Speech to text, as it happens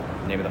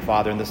name of the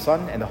Father, and the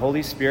Son, and the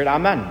Holy Spirit.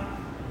 Amen.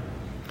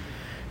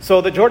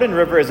 So the Jordan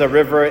River is a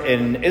river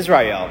in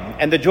Israel,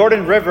 and the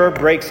Jordan River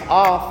breaks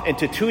off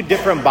into two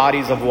different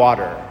bodies of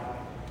water.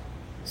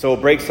 So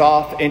it breaks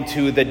off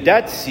into the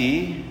Dead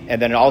Sea,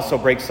 and then it also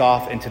breaks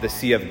off into the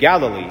Sea of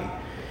Galilee.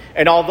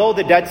 And although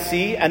the Dead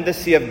Sea and the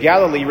Sea of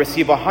Galilee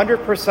receive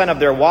 100% of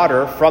their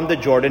water from the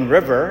Jordan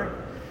River,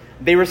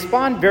 they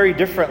respond very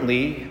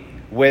differently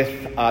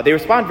with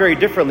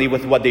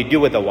what they do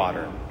with the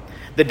water.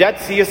 The Dead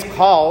Sea is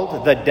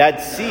called the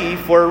Dead Sea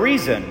for a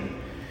reason.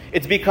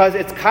 It's because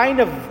it's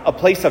kind of a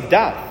place of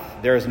death.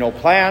 There is no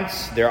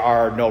plants, there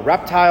are no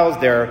reptiles,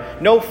 there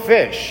are no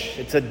fish.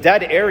 It's a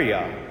dead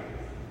area.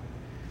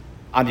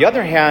 On the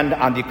other hand,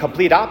 on the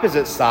complete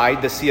opposite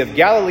side, the Sea of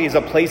Galilee is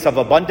a place of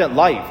abundant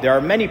life. There are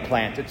many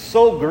plants. It's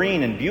so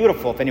green and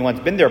beautiful if anyone's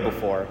been there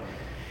before.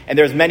 And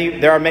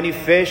there are many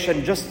fish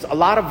and just a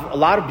lot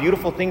of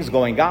beautiful things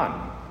going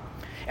on.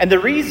 And the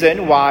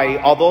reason why,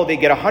 although they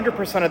get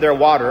 100% of their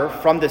water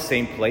from the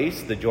same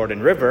place, the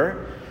Jordan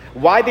River,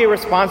 why they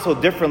respond so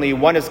differently,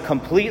 one is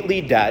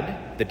completely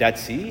dead, the Dead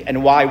Sea,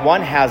 and why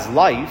one has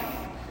life,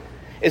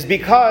 is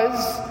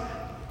because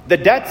the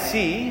Dead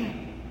Sea,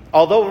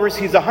 although it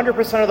receives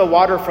 100% of the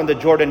water from the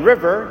Jordan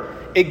River,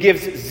 it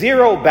gives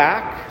zero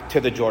back to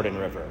the Jordan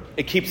River.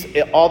 It keeps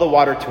all the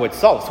water to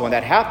itself. So when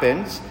that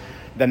happens,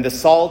 then the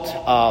salt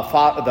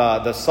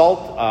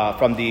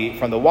from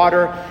the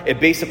water,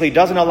 it basically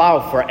doesn't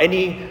allow for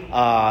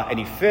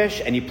any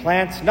fish, any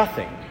plants,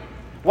 nothing.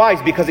 Why?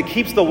 It's because it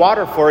keeps the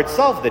water for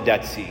itself, the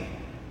Dead Sea,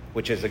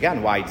 which is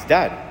again why it's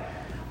dead.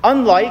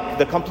 Unlike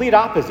the complete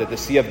opposite, the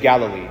Sea of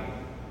Galilee.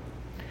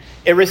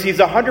 It receives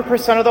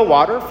 100% of the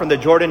water from the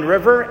Jordan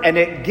River, and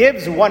it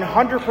gives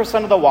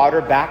 100% of the water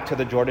back to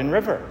the Jordan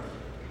River.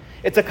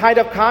 It's a kind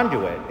of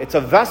conduit. It's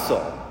a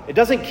vessel. It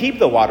doesn't keep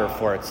the water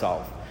for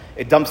itself.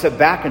 It dumps it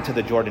back into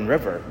the Jordan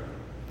River.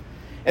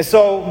 And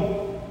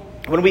so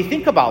when we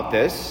think about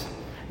this,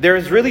 there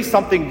is really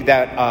something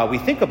that we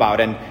think about.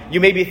 And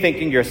you may be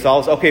thinking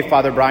yourselves, okay,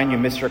 Father Brian, you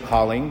missed your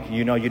calling.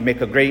 You know, you'd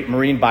make a great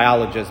marine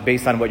biologist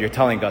based on what you're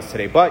telling us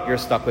today. But you're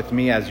stuck with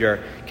me as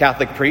your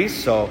Catholic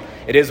priest, so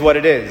it is what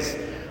it is.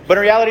 But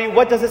in reality,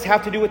 what does this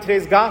have to do with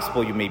today's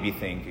gospel, you may be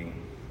thinking?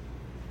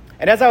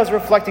 And as I was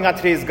reflecting on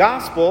today's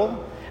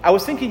gospel, I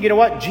was thinking, you know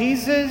what?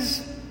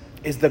 Jesus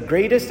is the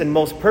greatest and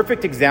most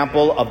perfect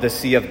example of the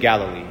Sea of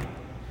Galilee.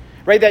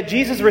 Right? That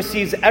Jesus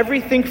receives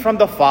everything from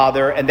the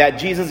Father, and that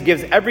Jesus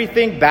gives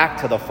everything back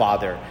to the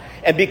Father.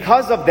 And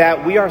because of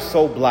that, we are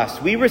so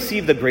blessed. We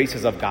receive the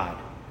graces of God.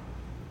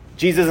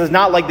 Jesus is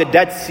not like the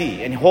Dead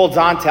Sea and holds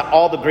on to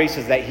all the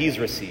graces that he's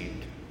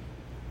received.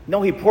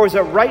 No, he pours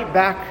it right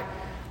back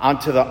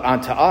onto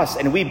us,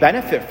 and we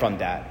benefit from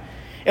that.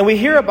 And we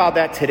hear about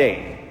that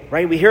today,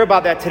 right? We hear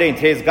about that today in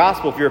today's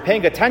gospel. If you're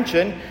paying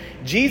attention,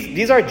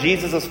 these are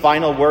Jesus'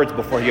 final words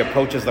before he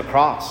approaches the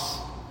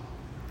cross.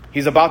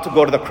 He's about to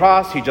go to the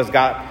cross. He just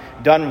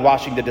got done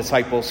washing the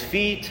disciples'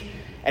 feet.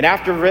 And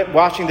after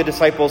washing the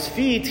disciples'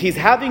 feet, he's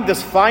having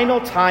this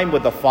final time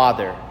with the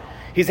Father.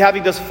 He's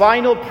having this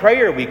final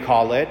prayer, we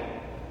call it.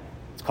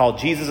 It's called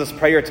Jesus'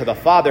 prayer to the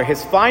Father.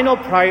 His final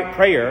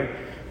prayer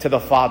to the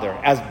Father,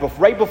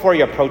 right before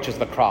he approaches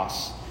the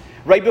cross,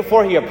 right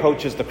before he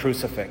approaches the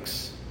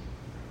crucifix.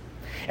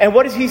 And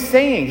what is he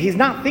saying? He's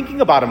not thinking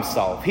about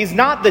himself. He's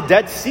not the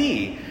Dead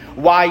Sea.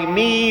 Why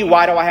me?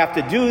 Why do I have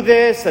to do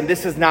this? And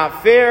this is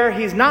not fair.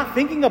 He's not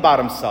thinking about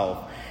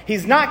himself.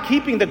 He's not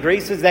keeping the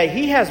graces that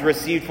he has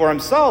received for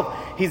himself.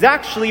 He's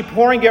actually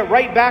pouring it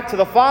right back to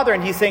the Father.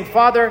 And he's saying,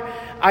 Father,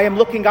 I am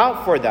looking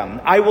out for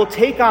them. I will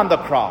take on the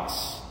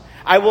cross.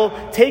 I will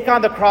take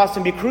on the cross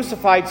and be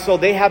crucified so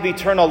they have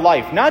eternal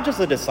life. Not just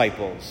the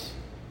disciples.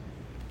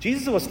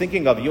 Jesus was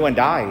thinking of you and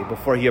I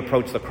before he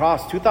approached the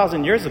cross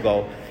 2,000 years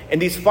ago.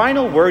 And these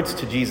final words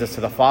to Jesus,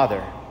 to the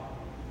Father.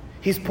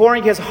 He's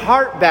pouring his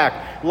heart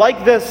back.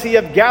 Like the Sea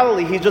of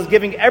Galilee, he's just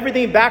giving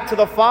everything back to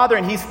the Father,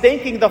 and he's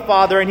thanking the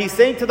Father, and he's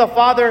saying to the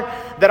Father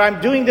that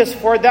I'm doing this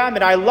for them,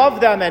 and I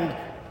love them, and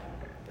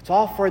it's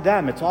all for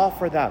them. It's all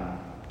for them.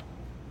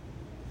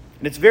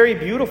 And it's very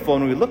beautiful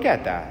when we look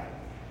at that.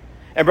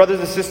 And brothers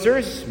and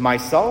sisters,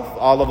 myself,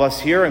 all of us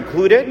here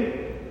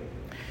included,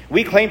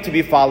 we claim to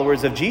be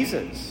followers of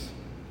Jesus.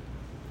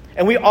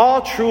 And we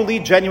all truly,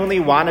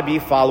 genuinely want to be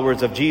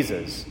followers of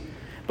Jesus.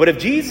 But if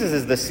Jesus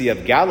is the Sea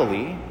of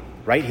Galilee,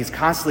 right, he's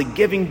constantly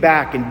giving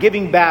back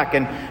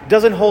and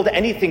doesn't hold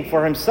anything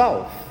for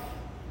himself.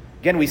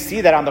 Again, we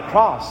see that on the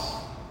cross,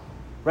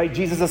 right?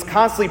 Jesus is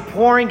constantly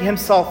pouring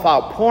himself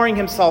out,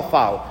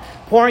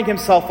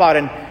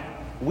 and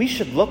we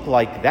should look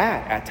like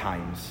that at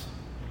times.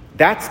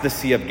 That's the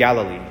Sea of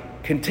Galilee,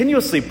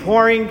 continuously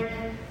pouring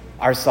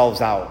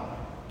ourselves out.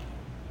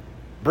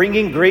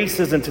 Bringing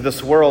graces into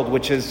this world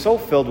which is so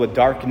filled with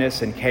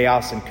darkness and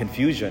chaos and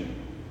confusion.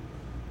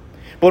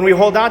 But when we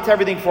hold on to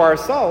everything for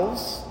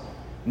ourselves,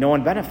 no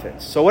one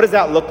benefits. So what does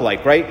that look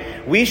like,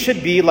 right? We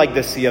should be like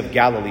the Sea of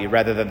Galilee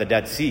rather than the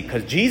Dead Sea,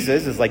 because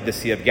Jesus is like the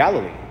Sea of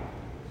Galilee.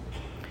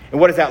 And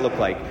what does that look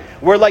like?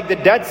 We're like the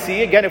Dead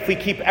Sea, again, if we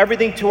keep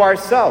everything to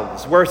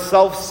ourselves. We're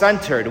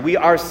self-centered. We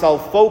are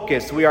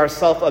self-focused. We are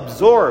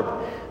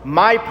self-absorbed.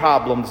 My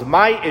problems,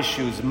 my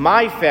issues,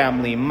 my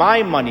family,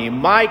 my money,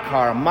 my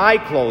car, my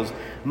clothes,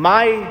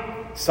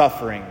 my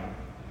suffering.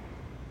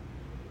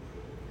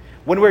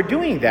 When we're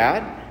doing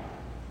that,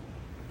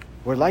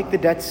 we're like the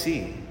Dead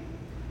Sea.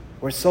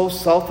 We're so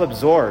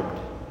self-absorbed.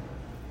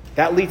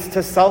 That leads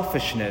to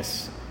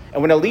selfishness.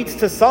 And when it leads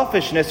to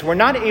selfishness, we're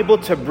not able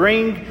to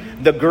bring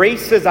the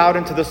graces out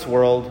into this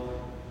world,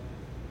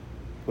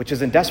 which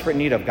is in desperate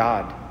need of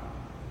God,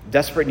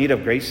 desperate need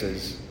of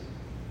graces.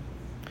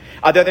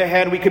 On the other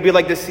hand, we could be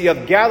like the Sea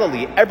of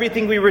Galilee.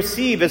 Everything we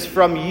receive is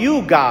from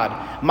you,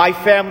 God. My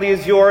family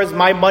is yours.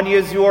 My money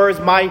is yours.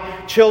 My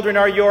children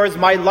are yours.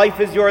 My life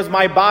is yours.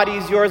 My body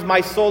is yours. My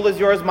soul is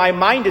yours. My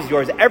mind is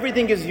yours.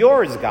 Everything is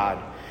yours, God.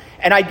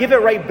 And I give it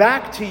right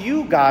back to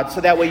you, God,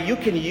 so that way you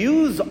can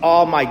use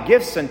all my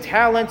gifts and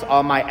talents,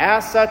 all my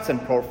assets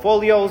and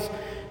portfolios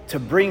to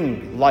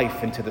bring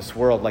life into this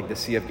world like the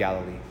Sea of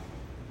Galilee.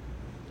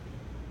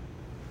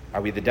 Are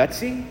we the Dead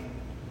Sea?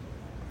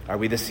 Are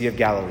we the Sea of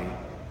Galilee?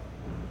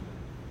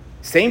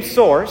 Same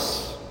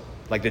source,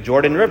 like the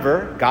Jordan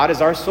River, God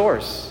is our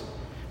source.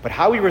 But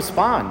how we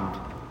respond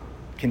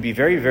can be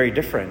very, very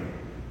different.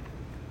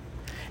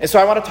 And so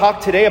I want to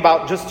talk today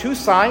about just 2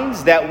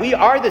 signs that we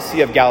are the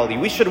Sea of Galilee.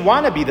 We should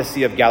want to be the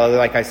Sea of Galilee,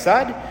 like I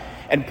said,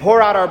 and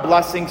pour out our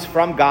blessings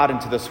from God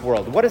into this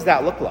world. What does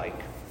that look like?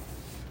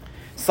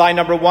 Sign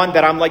number 1,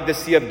 that I'm like the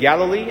Sea of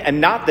Galilee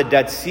and not the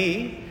Dead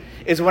Sea,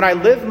 is when I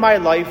live my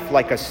life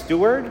like a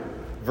steward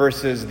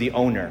versus the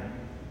owner.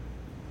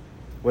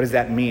 What does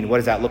that mean? What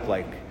does that look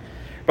like?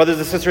 Brothers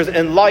and sisters,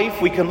 in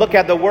life, we can look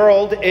at the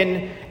world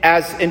in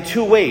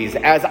 2 ways.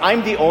 As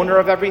I'm the owner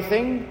of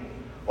everything,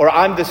 or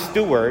I'm the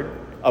steward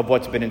of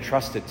what's been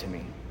entrusted to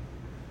me.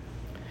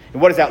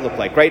 And what does that look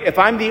like, right? If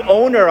I'm the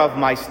owner of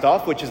my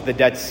stuff, which is the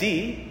Dead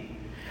Sea,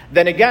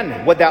 then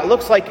again, what that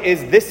looks like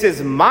is this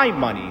is my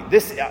money.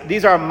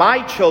 These are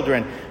my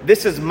children.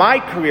 This is my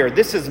career.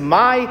 This is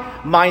my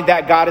mind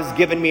that God has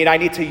given me, and I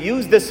need to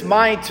use this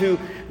mind to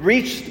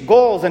reach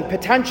goals and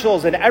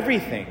potentials and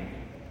everything.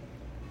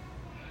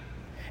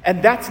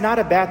 And that's not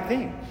a bad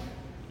thing.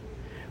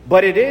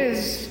 But it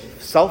is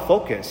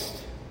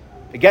self-focused.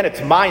 Again,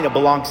 it's mine, it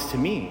belongs to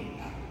me.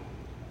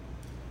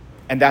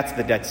 And that's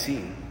the Dead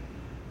Sea.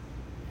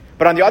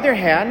 But on the other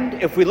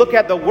hand, if we look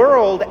at the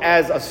world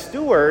as a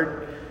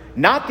steward,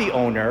 not the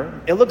owner,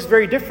 it looks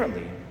very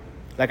differently.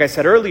 Like I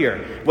said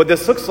earlier, what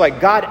this looks like,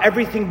 God,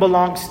 everything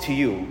belongs to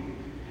you.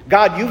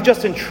 God, you've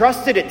just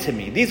entrusted it to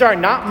me. These are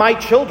not my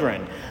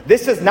children.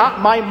 This is not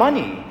my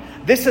money.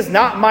 This is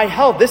not my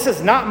health. This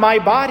is not my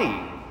body.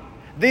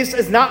 These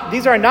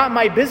are not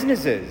my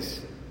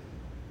businesses.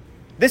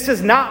 This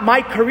is not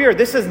my career.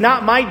 This is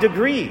not my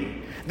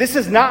degree. This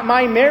is not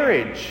my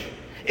marriage.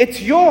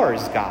 It's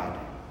yours, God.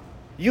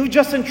 You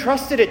just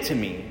entrusted it to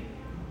me.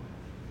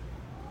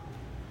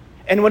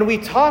 And when we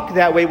talk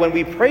that way, when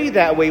we pray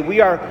that way,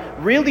 we are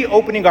really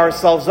opening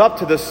ourselves up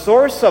to the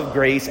source of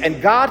grace,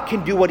 and God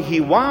can do what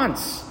He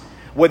wants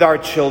with our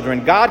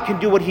children. God can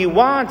do what He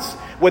wants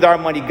with our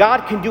money.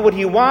 God can do what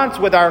He wants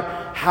with our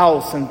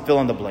house, and fill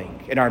in the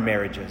blank, in our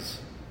marriages.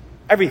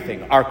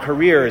 Everything, our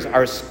careers,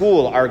 our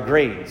school, our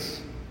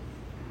grades.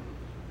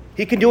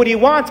 He can do what He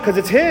wants because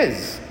it's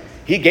His.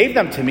 He gave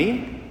them to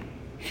me.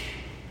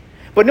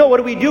 But no,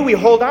 what do? We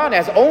hold on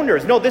as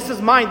owners. No, this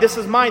is mine, this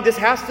is mine,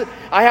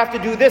 I have to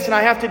do this and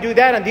I have to do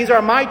that, and these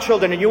are my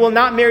children, and you will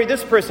not marry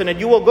this person, and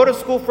you will go to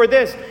school for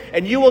this,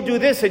 and you will do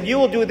this, and you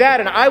will do that,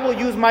 and I will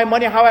use my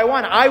money how I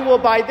want. I will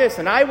buy this,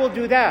 and I will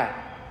do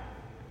that.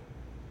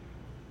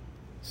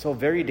 So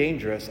very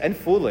dangerous and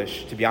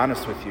foolish, to be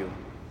honest with you.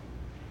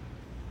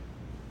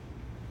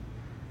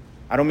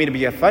 I don't mean to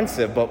be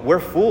offensive, but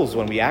we're fools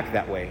when we act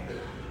that way.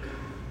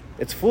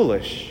 It's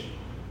foolish.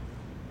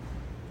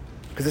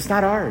 Because it's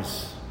not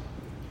ours.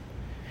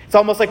 It's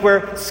almost like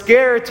we're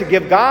scared to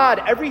give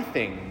God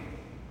everything.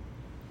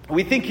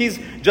 We think He's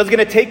just going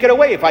to take it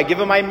away. If I give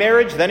Him my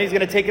marriage, then He's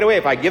going to take it away.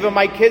 If I give Him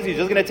my kids, He's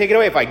just going to take it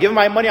away. If I give Him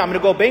my money, I'm going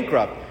to go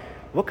bankrupt.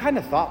 What kind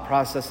of thought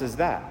process is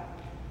that?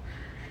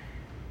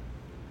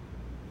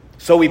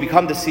 So we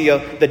become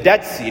the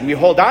Dead Sea, and we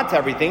hold on to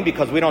everything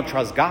because we don't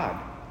trust God.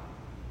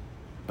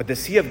 But the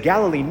Sea of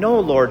Galilee, no,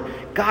 Lord,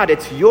 God,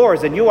 it's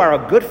yours, and you are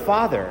a good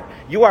Father.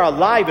 You are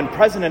alive and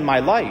present in my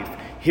life.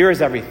 Here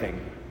is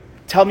everything.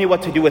 Tell me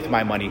what to do with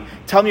my money.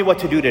 Tell me what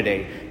to do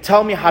today.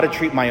 Tell me how to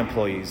treat my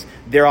employees.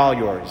 They're all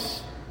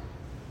yours.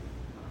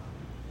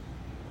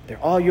 They're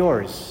all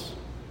yours.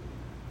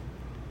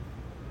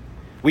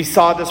 We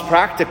saw this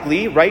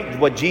practically, right?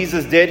 What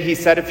Jesus did, He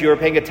said, if you were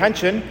paying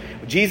attention,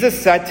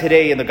 Jesus said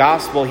today in the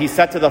gospel, He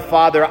said to the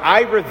Father,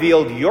 I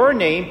revealed your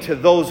name to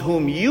those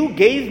whom you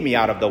gave me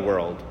out of the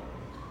world.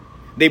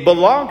 They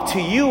belong to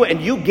you, and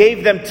you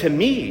gave them to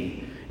me.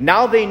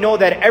 Now they know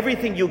that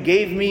everything you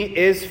gave me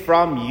is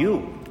from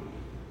you.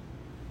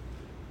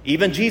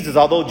 Even Jesus,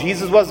 although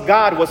Jesus was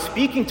God, was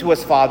speaking to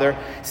His Father,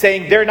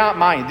 saying, they're not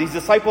mine. These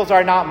disciples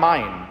are not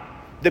mine.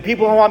 The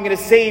people who I'm going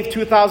to save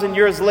 2,000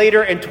 years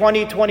later in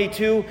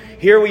 2022,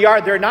 here we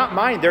are. They're not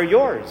mine. They're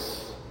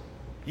yours.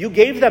 You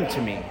gave them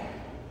to me.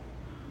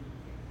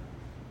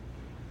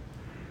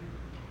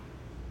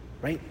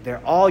 Right?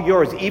 They're all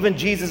yours. Even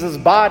Jesus'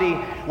 body,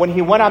 when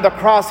he went on the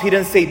cross, he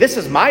didn't say, this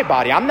is my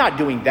body. I'm not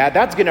doing that.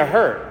 That's going to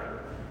hurt.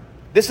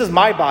 This is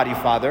my body,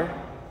 Father.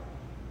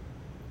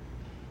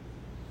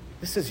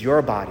 This is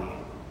your body.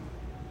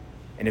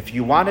 And if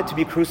you want it to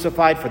be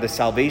crucified for the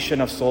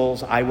salvation of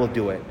souls, I will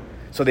do it.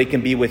 So they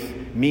can be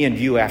with me and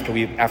you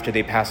after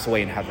they pass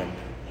away in heaven.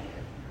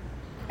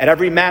 At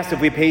every Mass, if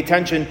we pay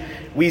attention,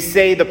 we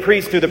say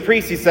through the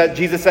priest,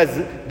 Jesus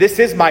says, this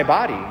is my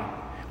body,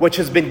 which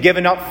has been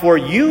given up for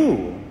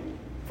you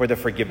for the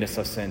forgiveness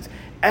of sins.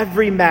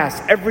 Every Mass,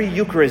 every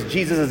Eucharist,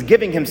 Jesus is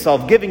giving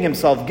himself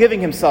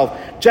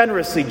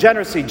generously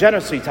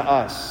to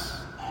us,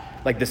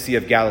 like the Sea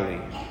of Galilee.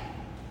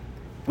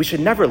 We should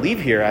never leave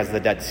here as the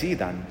Dead Sea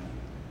then.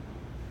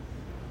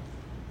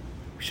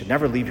 We should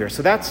never leave here.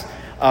 So that's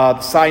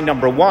sign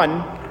number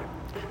one,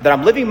 that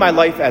I'm living my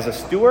life as a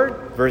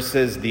steward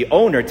versus the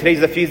owner. Today's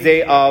the feast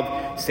day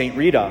of St.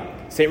 Rita.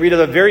 St. Rita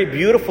is a very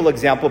beautiful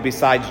example,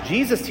 besides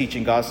Jesus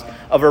teaching us,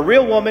 of a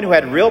real woman who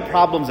had real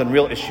problems and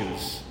real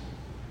issues.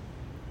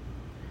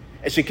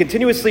 And she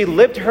continuously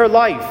lived her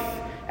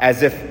life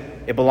as if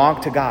it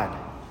belonged to God.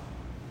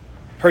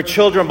 Her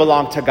children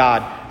belonged to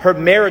God. Her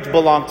marriage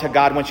belonged to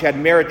God when she had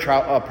marriage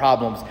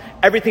problems.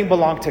 Everything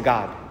belonged to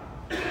God.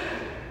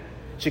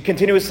 She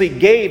continuously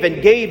gave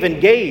and gave and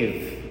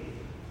gave.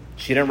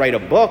 She didn't write a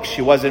book.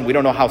 We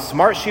don't know how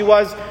smart she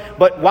was.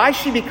 But why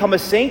she became a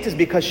saint is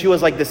because she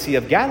was like the Sea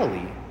of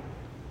Galilee.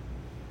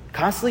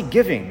 Constantly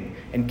giving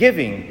and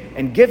giving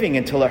and giving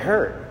until it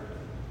hurt.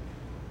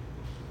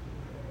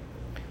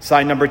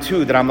 Sign number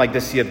two, that I'm like the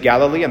Sea of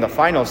Galilee, and the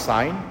final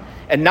sign,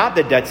 and not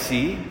the Dead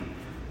Sea,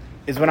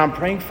 is when I'm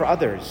praying for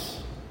others.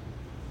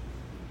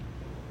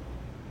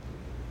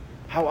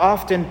 How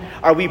often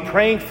are we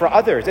praying for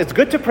others? It's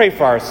good to pray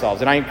for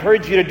ourselves, and I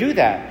encourage you to do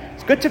that.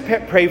 It's good to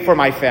pray for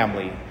my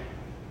family.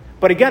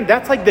 But again,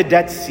 that's like the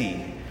Dead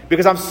Sea.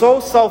 Because I'm so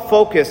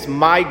self-focused,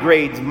 my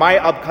grades, my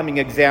upcoming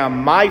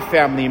exam, my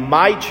family,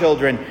 my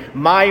children,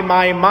 my,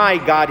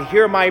 God,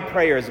 hear my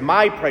prayers,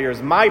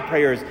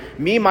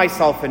 me,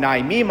 myself, and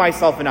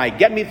I.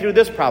 Get me through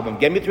this problem,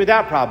 get me through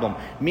that problem,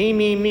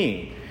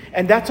 me.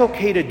 And that's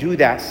okay to do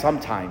that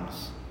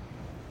sometimes.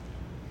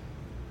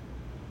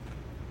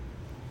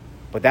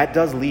 But that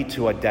does lead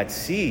to a Dead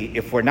Sea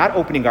if we're not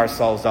opening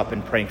ourselves up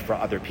and praying for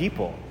other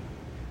people.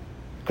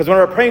 Because when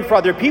we're praying for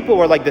other people,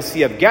 we're like the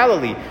Sea of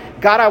Galilee.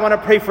 God, I want to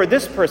pray for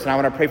this person. I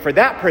want to pray for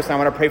that person. I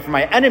want to pray for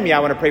my enemy. I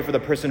want to pray for the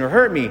person who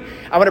hurt me.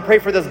 I want to pray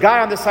for this guy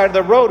on the side of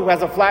the road who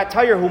has a flat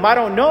tire whom I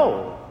don't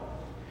know.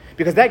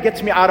 Because that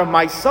gets me out of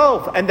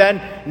myself. And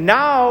then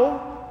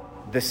now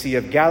the Sea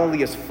of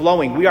Galilee is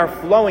flowing. We are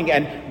flowing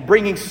and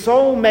bringing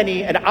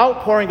an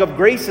outpouring of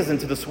graces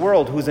into this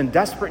world who's in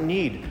desperate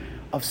need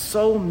of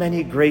so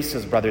many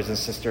graces, brothers and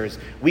sisters.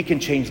 We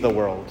can change the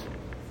world.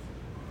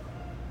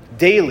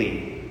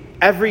 Daily,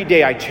 every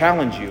day, I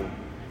challenge you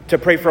to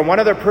pray for one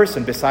other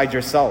person besides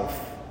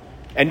yourself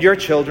and your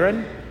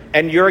children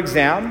and your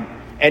exam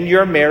and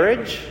your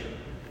marriage.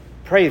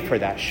 Pray for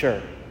that,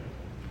 sure.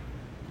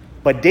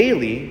 But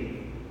daily,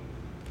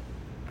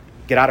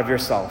 get out of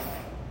yourself.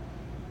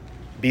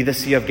 Be the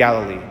Sea of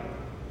Galilee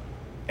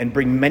and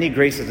bring many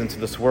graces into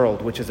this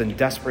world, which is in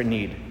desperate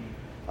need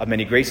of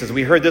many graces.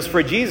 We heard this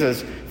from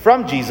Jesus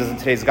in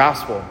today's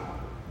gospel.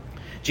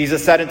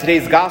 Jesus said in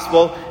today's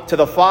gospel, to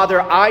the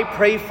Father, I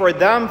pray for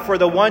them, for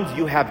the ones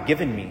you have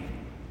given me.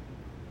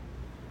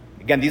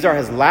 Again, these are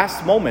his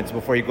last moments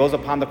before he goes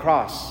upon the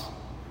cross.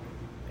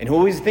 And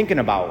who is he thinking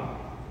about?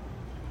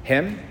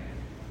 Him?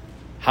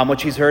 How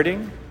much he's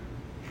hurting?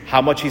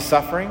 How much he's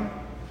suffering?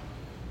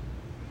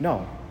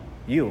 No,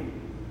 you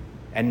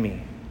and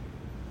me.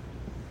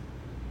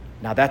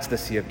 Now that's the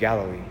Sea of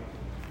Galilee.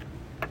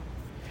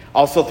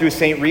 Also through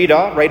St.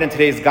 Rita, right in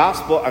today's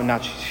gospel,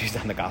 she's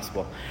on the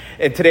gospel.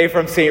 And today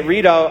from St.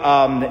 Rita,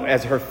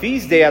 as her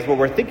feast day, as what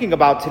we're thinking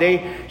about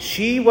today,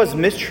 she was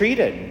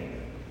mistreated.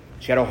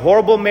 She had a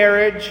horrible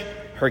marriage.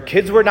 Her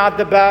kids were not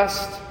the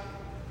best.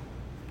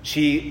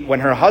 When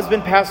her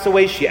husband passed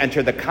away, she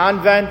entered the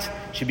convent.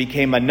 She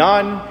became a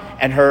nun,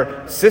 and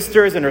her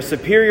sisters and her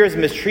superiors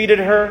mistreated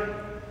her.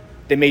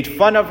 They made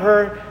fun of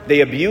her.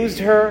 They abused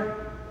her.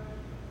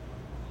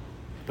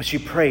 But she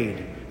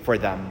prayed for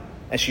them,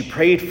 and she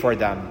prayed for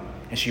them,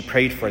 and she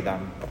prayed for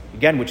them.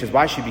 Again, which is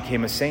why she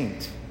became a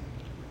saint.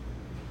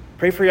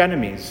 Pray for your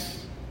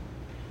enemies.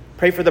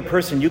 Pray for the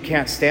person you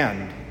can't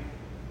stand.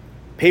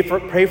 Pray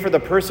for the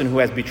person who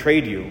has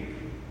betrayed you,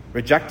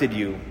 rejected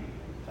you,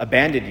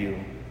 abandoned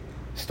you,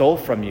 stole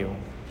from you,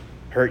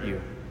 hurt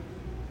you.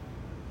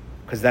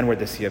 Because then we're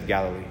the Sea of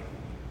Galilee.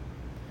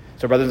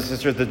 So brothers and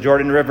sisters, the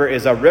Jordan River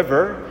is a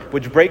river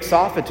which breaks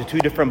off into two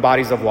different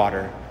bodies of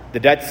water. The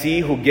Dead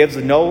Sea, who gives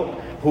no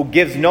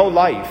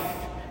life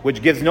and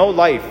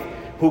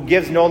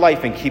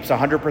keeps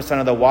 100%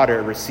 of the water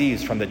it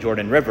receives from the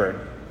Jordan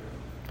River.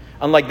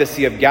 Unlike the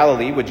Sea of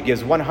Galilee, which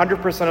gives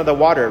 100% of the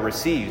water it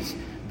receives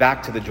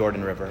back to the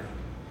Jordan River.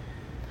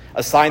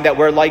 A sign that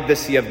we're like the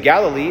Sea of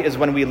Galilee is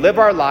when we live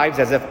our lives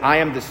as if I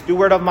am the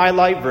steward of my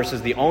life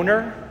versus the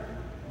owner,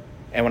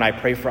 and when I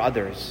pray for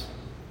others.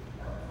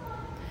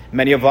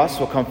 Many of us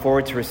will come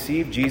forward to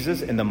receive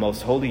Jesus in the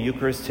most holy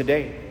Eucharist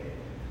today.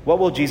 What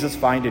will Jesus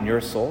find in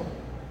your soul?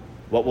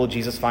 What will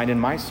Jesus find in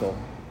my soul?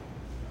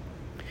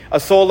 A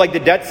soul like the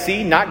Dead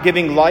Sea, not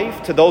giving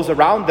life to those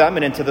around them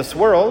and into this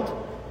world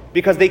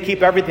because they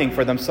keep everything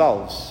for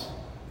themselves.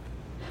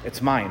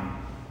 It's mine.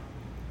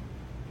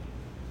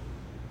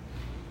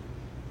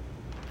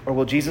 Or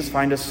will Jesus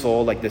find a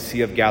soul like the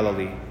Sea of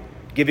Galilee,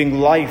 giving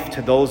life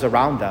to those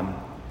around them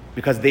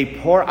because they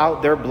pour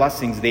out their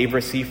blessings they've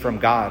received from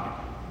God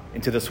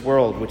into this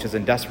world which is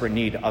in desperate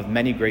need of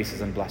many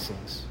graces and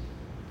blessings?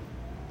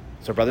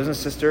 So brothers and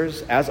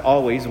sisters, as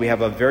always, we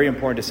have a very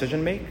important decision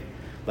to make.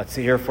 Let's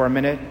sit here for a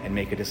minute and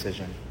make a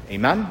decision.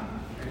 Amen?